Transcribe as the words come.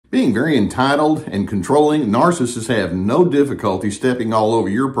Being very entitled and controlling, narcissists have no difficulty stepping all over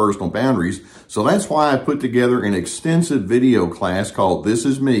your personal boundaries. So that's why I put together an extensive video class called This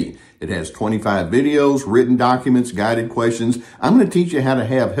Is Me. It has 25 videos, written documents, guided questions. I'm going to teach you how to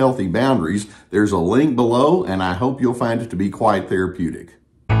have healthy boundaries. There's a link below, and I hope you'll find it to be quite therapeutic.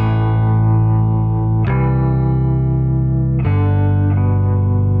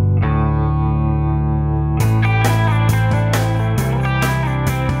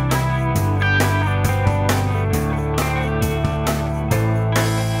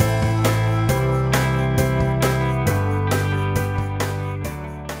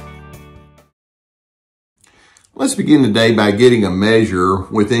 Let's begin today by getting a measure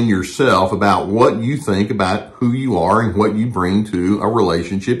within yourself about what you think about who you are and what you bring to a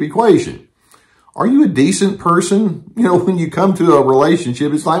relationship equation. Are you a decent person? You know, when you come to a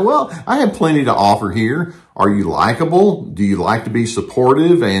relationship, it's like, well, I have plenty to offer here. Are you likable? Do you like to be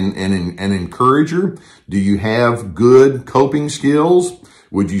supportive and an encourager? Do you have good coping skills?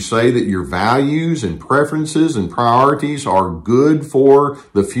 Would you say that your values and preferences and priorities are good for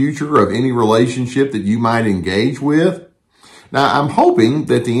the future of any relationship that you might engage with? Now, I'm hoping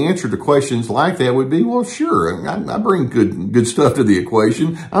that the answer to questions like that would be, well, sure, I bring good stuff to the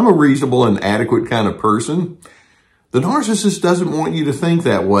equation. I'm a reasonable and adequate kind of person. The narcissist doesn't want you to think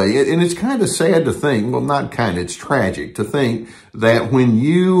that way. And it's kind of sad to think, well, not kind of, it's tragic to think that when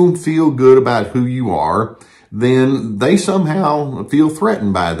you feel good about who you are, then they somehow feel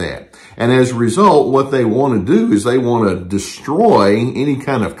threatened by that. And as a result, what they want to do is they want to destroy any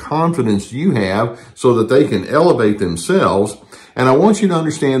kind of confidence you have so that they can elevate themselves. And I want you to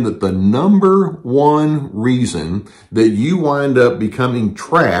understand that the number one reason that you wind up becoming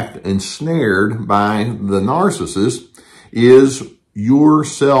trapped and snared by the narcissist is your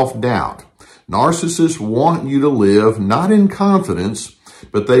self-doubt. Narcissists want you to live not in confidence,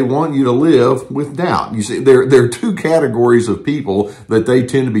 but they want you to live with doubt. You see, there are two categories of people that they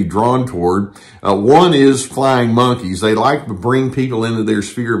tend to be drawn toward. One is flying monkeys. They like to bring people into their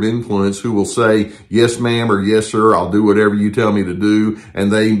sphere of influence who will say, yes, ma'am, or yes, sir, I'll do whatever you tell me to do.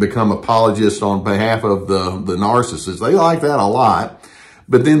 And they become apologists on behalf of the narcissist. They like that a lot.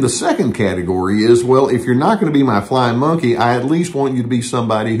 But then the second category is, well, if you're not going to be my flying monkey, I at least want you to be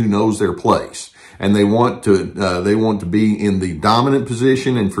somebody who knows their place. And they want to be in the dominant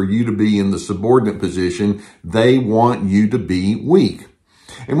position, and for you to be in the subordinate position, they want you to be weak.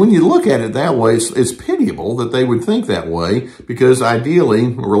 And when you look at it that way, it's pitiable that they would think that way, because ideally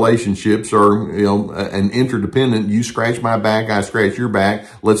relationships are, an interdependent. You scratch my back, I scratch your back.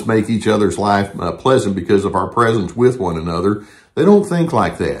 Let's make each other's life pleasant because of our presence with one another. They don't think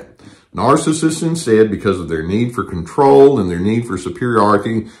like that. Narcissists instead, because of their need for control and their need for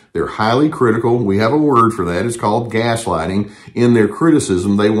superiority, they're highly critical. We have a word for that. It's called gaslighting. In their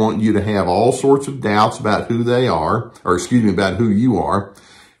criticism, they want you to have all sorts of doubts about who they are, about who you are.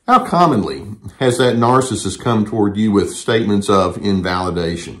 How commonly has that narcissist come toward you with statements of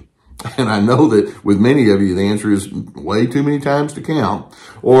invalidation? And I know that with many of you, the answer is way too many times to count.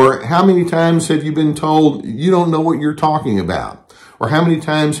 Or how many times have you been told you don't know what you're talking about? Or how many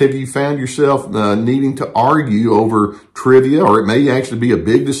times have you found yourself needing to argue over trivia, or it may actually be a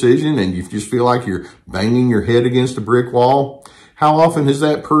big decision and you just feel like you're banging your head against a brick wall? How often has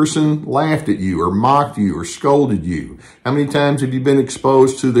that person laughed at you or mocked you or scolded you? How many times have you been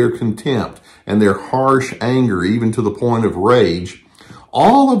exposed to their contempt and their harsh anger, even to the point of rage?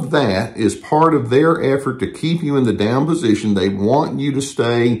 All of that is part of their effort to keep you in the down position. They want you to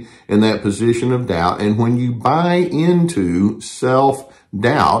stay in that position of doubt. And when you buy into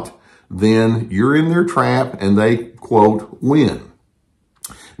self-doubt, then you're in their trap and they, quote, win.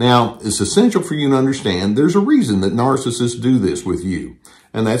 Now, it's essential for you to understand there's a reason that narcissists do this with you.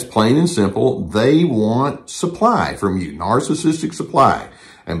 And that's plain and simple. They want supply from you, narcissistic supply.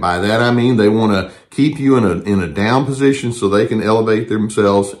 And by that, I mean they want to keep you in a down position so they can elevate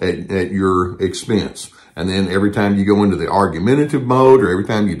themselves at your expense. And then every time you go into the argumentative mode, or every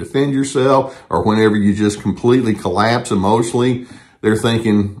time you defend yourself, or whenever you just completely collapse emotionally, they're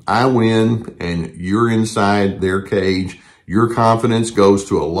thinking, I win, and you're inside their cage. Your confidence goes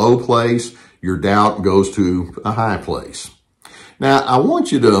to a low place. Your doubt goes to a high place. Now, I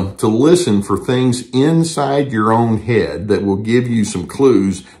want you to listen for things inside your own head that will give you some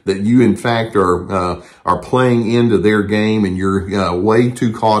clues that you, in fact, are playing into their game, and you're way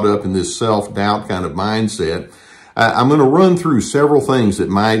too caught up in this self-doubt kind of mindset. I'm going to run through several things that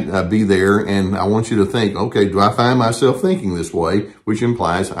might be there, and I want you to think, okay, do I find myself thinking this way? Which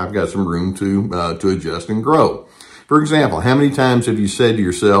implies I've got some room to adjust and grow. For example, how many times have you said to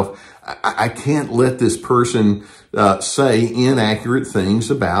yourself, I can't let this person say inaccurate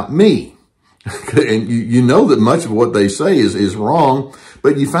things about me. And you know that much of what they say is wrong,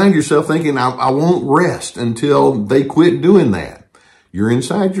 but you find yourself thinking, I won't rest until they quit doing that. You're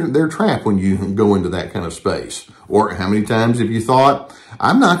inside their trap when you go into that kind of space. Or how many times have you thought,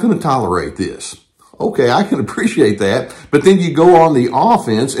 I'm not going to tolerate this? Okay, I can appreciate that. But then you go on the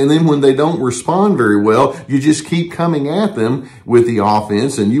offense, and then when they don't respond very well, you just keep coming at them with the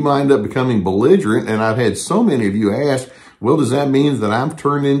offense, and you wind up becoming belligerent. And I've had so many of you ask, well, does that mean that I'm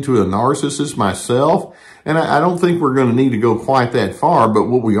turned into a narcissist myself? And I don't think we're going to need to go quite that far, but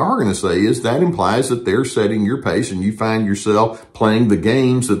what we are going to say is that implies that they're setting your pace and you find yourself playing the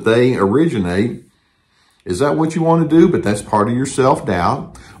games that they originate. Is that what you want to do? But that's part of your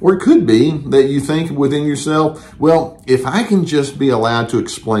self-doubt. Or it could be that you think within yourself, well, if I can just be allowed to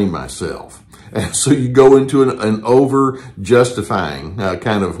explain myself. And so you go into an over-justifying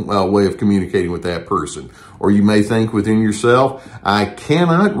kind of way of communicating with that person. Or you may think within yourself, I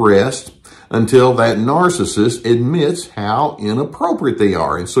cannot rest until that narcissist admits how inappropriate they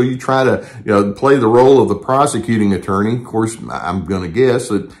are. And so you try to play the role of the prosecuting attorney. Of course, I'm going to guess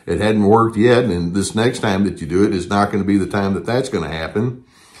that it hadn't worked yet, and this next time that you do it is not going to be the time that that's going to happen.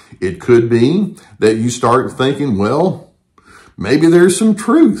 It could be that you start thinking, well, maybe there's some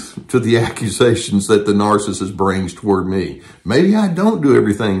truth to the accusations that the narcissist brings toward me. Maybe I don't do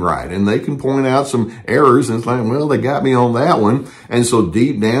everything right. And they can point out some errors and it's like, well, they got me on that one. And so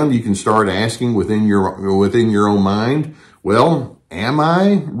deep down, you can start asking within your own mind, well, am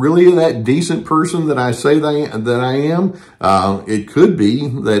I really that decent person that I say that I am? It could be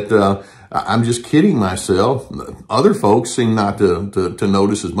that I'm just kidding myself. Other folks seem not to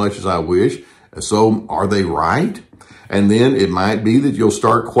notice as much as I wish. So are they right? And then it might be that you'll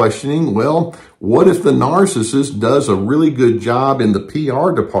start questioning, well, what if the narcissist does a really good job in the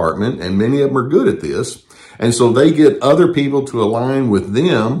PR department, and many of them are good at this, and so they get other people to align with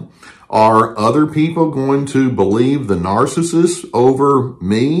them? Are other people going to believe the narcissist over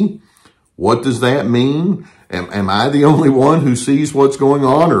me? What does that mean? Am I the only one who sees what's going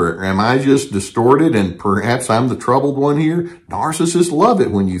on, or am I just distorted and perhaps I'm the troubled one here? Narcissists love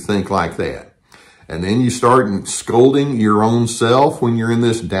it when you think like that. And then you start scolding your own self when you're in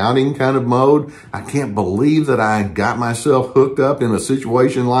this doubting kind of mode. I can't believe that I got myself hooked up in a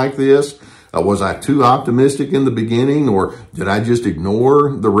situation like this. Was I too optimistic in the beginning, or did I just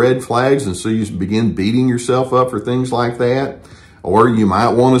ignore the red flags? And so you begin beating yourself up for things like that. Or you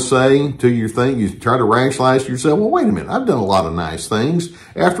might want to say to your thing, you try to rationalize to yourself, well, wait a minute, I've done a lot of nice things.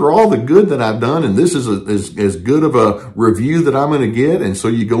 After all the good that I've done, and this is as good of a review that I'm going to get. And so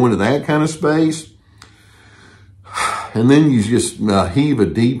you go into that kind of space. And then you just heave a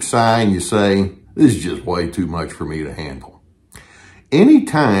deep sigh and you say, this is just way too much for me to handle.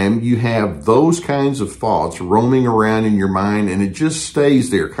 Anytime you have those kinds of thoughts roaming around in your mind and it just stays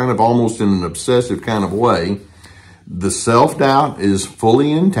there, kind of almost in an obsessive kind of way, the self-doubt is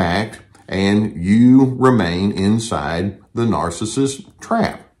fully intact and you remain inside the narcissist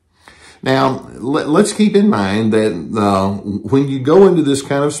trap. Now, let's keep in mind that when you go into this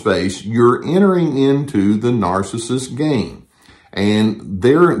kind of space, you're entering into the narcissist game. And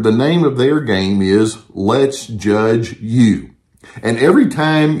the name of their game is, let's judge you. And every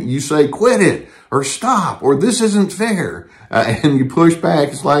time you say, quit it, or stop, or this isn't fair, and you push back,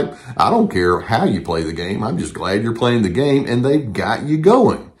 it's like, I don't care how you play the game. I'm just glad you're playing the game, and they've got you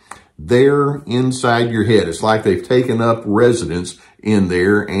going. They're inside your head. It's like they've taken up residence in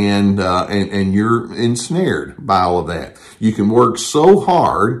there, and you're ensnared by all of that. You can work so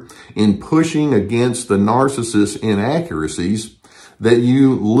hard in pushing against the narcissist's inaccuracies that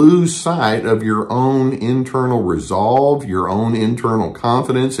you lose sight of your own internal resolve, your own internal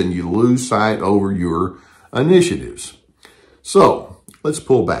confidence, and you lose sight over your initiatives. So let's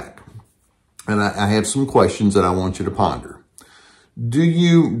pull back. And I have some questions that I want you to ponder. Do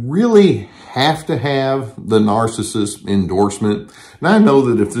you really have to have the narcissist endorsement? And I know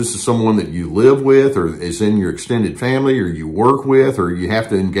that if this is someone that you live with or is in your extended family or you work with or you have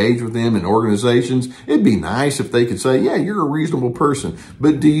to engage with them in organizations, it'd be nice if they could say, yeah, you're a reasonable person.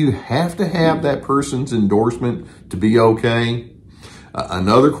 But do you have to have that person's endorsement to be okay?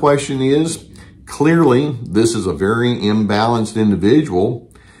 Another question is, clearly, this is a very imbalanced individual.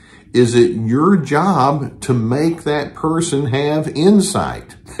 Is it your job to make that person have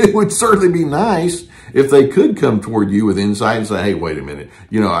insight? It would certainly be nice if they could come toward you with insight and say, hey, wait a minute,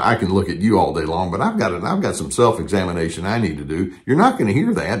 I can look at you all day long, but I've got some self-examination I need to do. You're not going to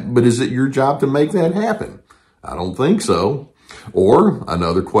hear that, but is it your job to make that happen? I don't think so. Or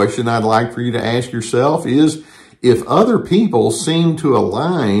another question I'd like for you to ask yourself is If other people seem to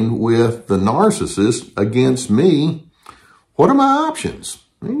align with the narcissist against me, what are my options?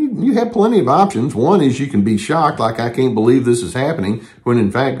 You have plenty of options. One is you can be shocked, like, I can't believe this is happening, when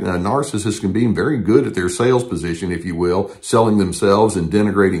in fact, narcissists can be very good at their sales position, if you will, selling themselves and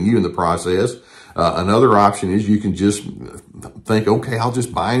denigrating you in the process. Another option is you can just think, okay, I'll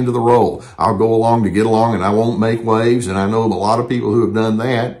just buy into the role. I'll go along to get along and I won't make waves. And I know a lot of people who have done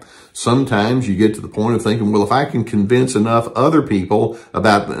that. Sometimes you get to the point of thinking, well, if I can convince enough other people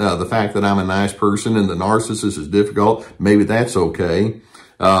about the fact that I'm a nice person and the narcissist is difficult, maybe that's okay.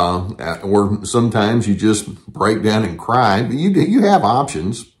 Or sometimes you just break down and cry. You have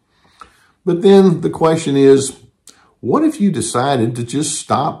options. But then the question is, what if you decided to just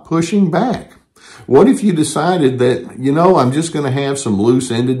stop pushing back? What if you decided that, you know, I'm just going to have some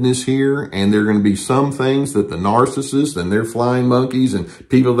loose-endedness here, and there are going to be some things that the narcissists and their flying monkeys and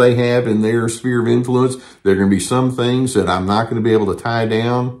people they have in their sphere of influence, there are going to be some things that I'm not going to be able to tie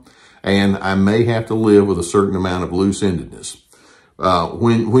down, and I may have to live with a certain amount of loose-endedness.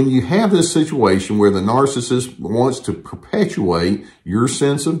 When you have this situation where the narcissist wants to perpetuate your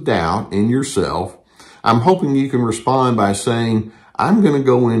sense of doubt in yourself, I'm hoping you can respond by saying, I'm going to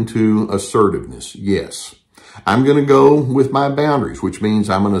go into assertiveness. Yes. I'm going to go with my boundaries, which means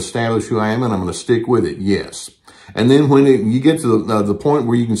I'm going to establish who I am and I'm going to stick with it. Yes. And then when you get to the point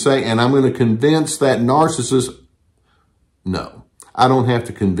where you can say, and I'm going to convince that narcissist, no, I don't have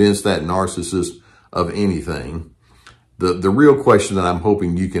to convince that narcissist of anything. The real question that I'm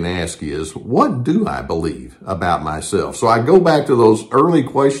hoping you can ask is, what do I believe about myself? So I go back to those early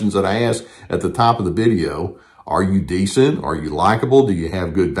questions that I asked at the top of the video. Are you decent? Are you likable? Do you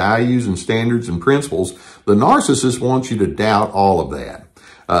have good values and standards and principles? The narcissist wants you to doubt all of that.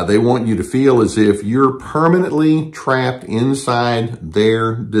 They want you to feel as if you're permanently trapped inside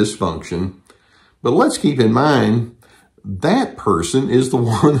their dysfunction. But let's keep in mind, that person is the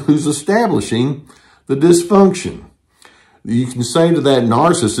one who's establishing the dysfunction. You can say to that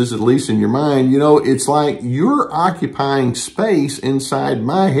narcissist, at least in your mind, you know, it's like you're occupying space inside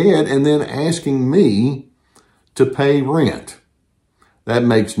my head and then asking me to pay rent. That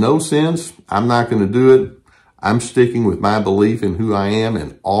makes no sense. I'm not going to do it. I'm sticking with my belief in who I am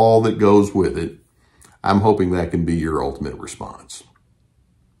and all that goes with it. I'm hoping that can be your ultimate response.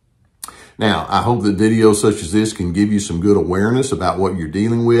 Now, I hope that videos such as this can give you some good awareness about what you're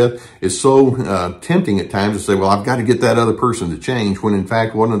dealing with. It's so tempting at times to say, well, I've got to get that other person to change, when in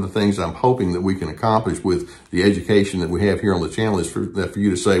fact, one of the things I'm hoping that we can accomplish with the education that we have here on the channel is for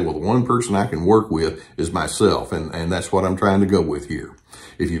you to say, well, the one person I can work with is myself. And that's what I'm trying to go with here.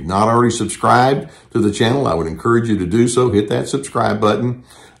 If you've not already subscribed to the channel, I would encourage you to do so. Hit that subscribe button.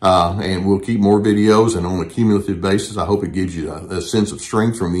 And we'll keep more videos, and on a cumulative basis, I hope it gives you a sense of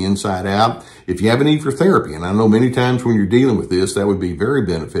strength from the inside out. If you have a need for therapy, and I know many times when you're dealing with this, that would be very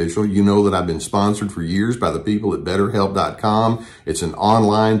beneficial. You know that I've been sponsored for years by the people at BetterHelp.com. It's an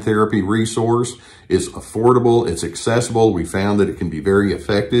online therapy resource. It's affordable. It's accessible. We found that it can be very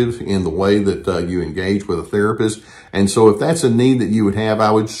effective in the way that you engage with a therapist. And so if that's a need that you would have,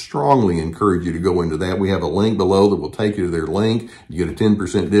 I would strongly encourage you to go into that. We have a link below that will take you to their link. You get a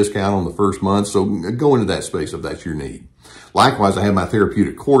 10% discount on the first month. So go into that space if that's your need. Likewise, I have my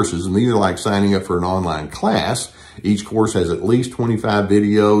therapeutic courses, and these are like signing up for an online class. Each course has at least 25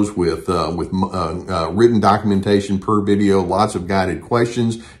 videos with written documentation per video, lots of guided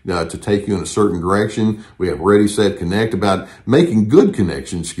questions to take you in a certain direction. We have Ready, Set, Connect about making good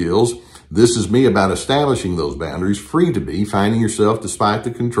connection skills. This is me about establishing those boundaries, Free to Be, Finding Yourself Despite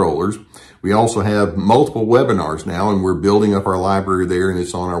the Controllers. We also have multiple webinars now, and we're building up our library there, and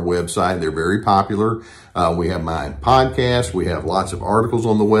it's on our website. They're very popular. We have my podcast. We have lots of articles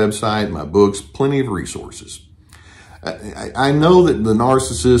on the website, my books, plenty of resources. I know that the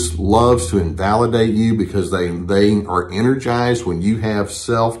narcissist loves to invalidate you because they are energized when you have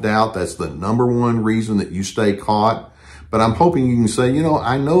self-doubt. That's the number one reason that you stay caught. But I'm hoping you can say, you know,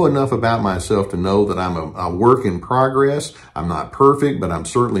 I know enough about myself to know that I'm a work in progress. I'm not perfect, but I'm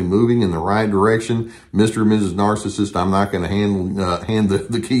certainly moving in the right direction. Mr. and Mrs. Narcissist, I'm not going to hand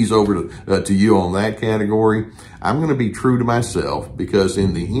the keys over to you on that category. I'm going to be true to myself because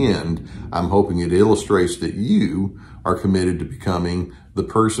in the end, I'm hoping it illustrates that you are committed to becoming the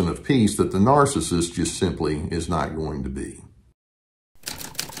person of peace that the narcissist just simply is not going to be.